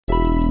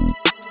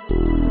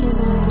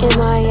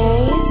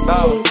MIA,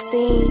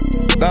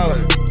 JC. Dolla.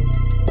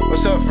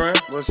 What's up, friend?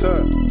 What's up?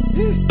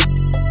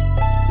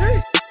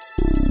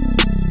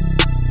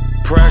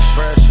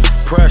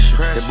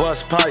 Pressure. It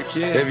bust pipes.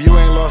 If you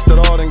ain't lost it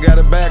all, then got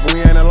it back,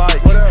 we ain't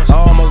alike. I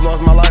almost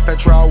lost my life at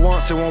trial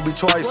once, it won't be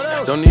twice.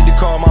 Don't need to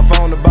call my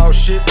phone about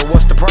shit, but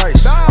what's the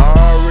price?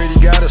 I already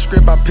got a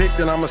script I picked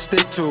and I'ma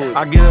stick to it.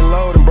 I get it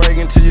low and break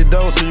into your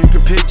door so you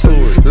can pick to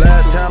it.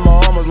 Last time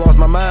I almost lost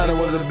my mind, it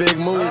was a big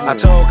move. I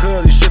told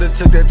cuz he should've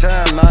took that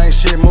time, now ain't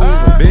shit moving.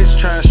 Bitch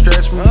trying to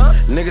stretch me,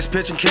 niggas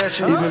pitching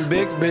catching. Even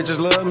big bitches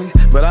love me,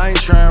 but I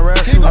ain't trying to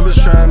wrestle. I'm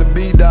just trying to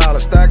be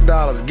dollars, stack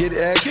dollars, get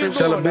extra.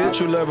 Tell a bitch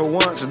you love her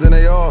once, and then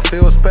they all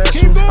feel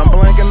special. I'm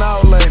blanking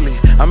out lately,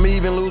 I'm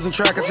even losing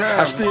track of time.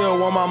 I still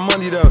want my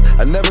money though,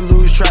 I never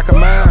lose track of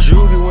mine.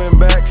 Juvie went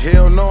back,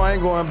 hell no, I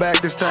ain't going back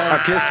this time.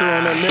 I kiss her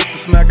on the lips and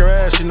smack her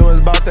ass, she know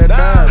it's about that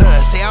time.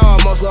 Say I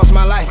almost lost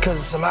my life cause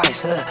of some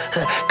ice.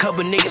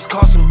 Couple niggas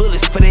caught some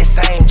bullets for that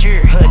same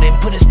jury. Then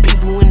put his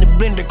people in the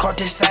blender, caught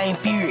that same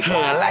fury.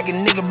 Like a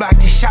nigga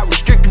blocked his shot,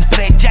 restricting for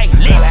that J.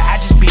 I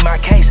just beat my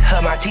case,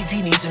 my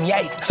TT needs some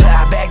yay.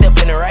 I bagged up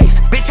in a race,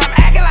 bitch I'm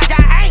acting like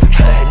I ain't.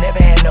 Never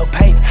had no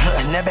paper,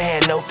 never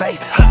had no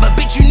faith. But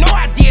bitch you know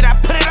I did, I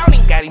put it on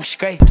him, got him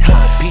straight.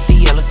 Beat the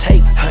yellow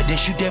tape, then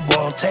shoot that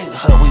boy on tape.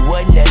 We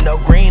wasn't at no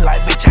green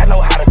light, bitch I know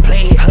how to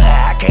play it.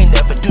 I can't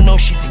never do no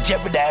shit to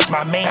jeopardize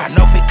my man. I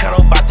know Big Cut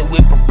about to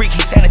whip a brick,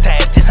 he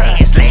sanitized his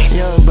hands.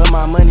 Young but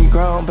my money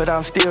grown, but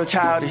I'm still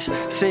childish.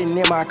 Sitting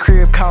in my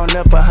crib counting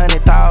up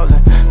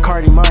 100,000.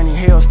 Cardi Money,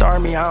 hell star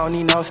me, I don't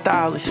need no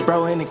stylist.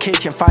 Bro in the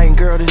kitchen fighting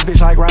girl, this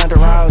bitch like Ronda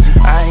Rousey.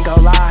 I ain't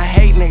gon' lie, I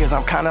hate niggas,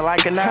 I'm kinda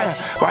like a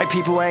Nazi. White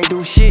people ain't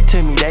do shit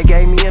to me, they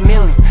gave me $1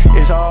 million.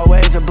 It's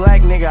always a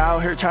black nigga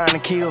out here trying to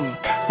kill me.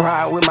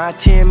 Ride with my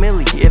 10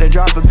 milli, it'll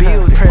drop a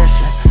building.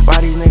 Pressure, why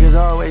these niggas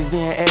always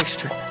being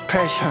extra?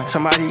 Pressure,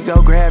 somebody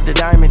go grab the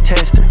diamond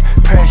tester.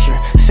 Pressure,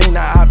 seen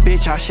a hot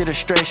bitch, I should've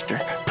stretched her.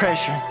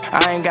 Pressure,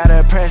 I ain't gotta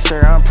oppress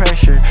her, I'm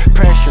pressure.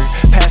 Pressure,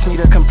 pass me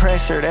the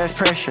compressor, that's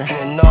pressure.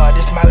 No,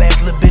 this my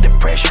last little bit of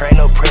pressure, ain't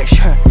no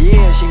pressure.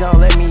 Yeah, she gon'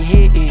 let me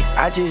hit it,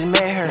 I just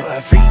met her.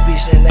 A free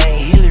bitch and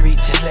ain't Hillary,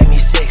 just let me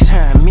sex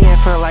her. Me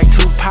and feel like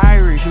two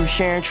pirates who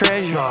sharing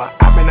treasure. No,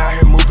 I've been out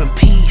here moving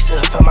peace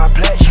for my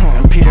pleasure.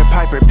 Peter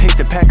Piper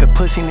picked a pack of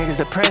pussy niggas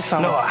to press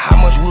on. No, how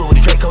much wood would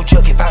a Draco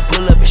chuck if I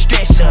pull up and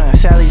stretch some?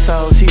 Sally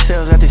sold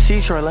seashells at the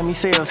seashore, let me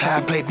sell some.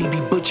 I play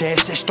BB Butcher and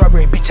said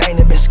strawberry, bitch, I ain't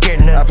never been scared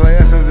of nothing. I play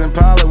Essence and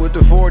Pilot with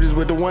the 40s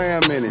with the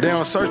wham in it. They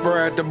on search bar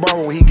at the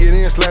bar, when he get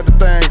in, slap the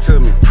thing to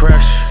me.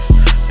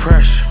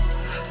 Pressure,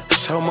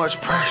 so much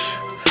pressure.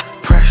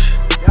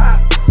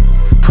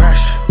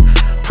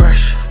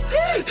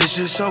 It's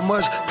just so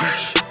much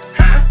pressure.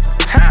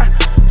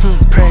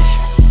 Pressure,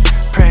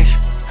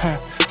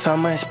 so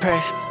much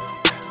pressure.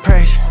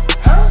 Pressure,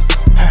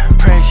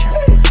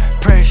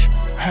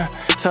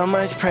 so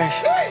much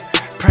pressure.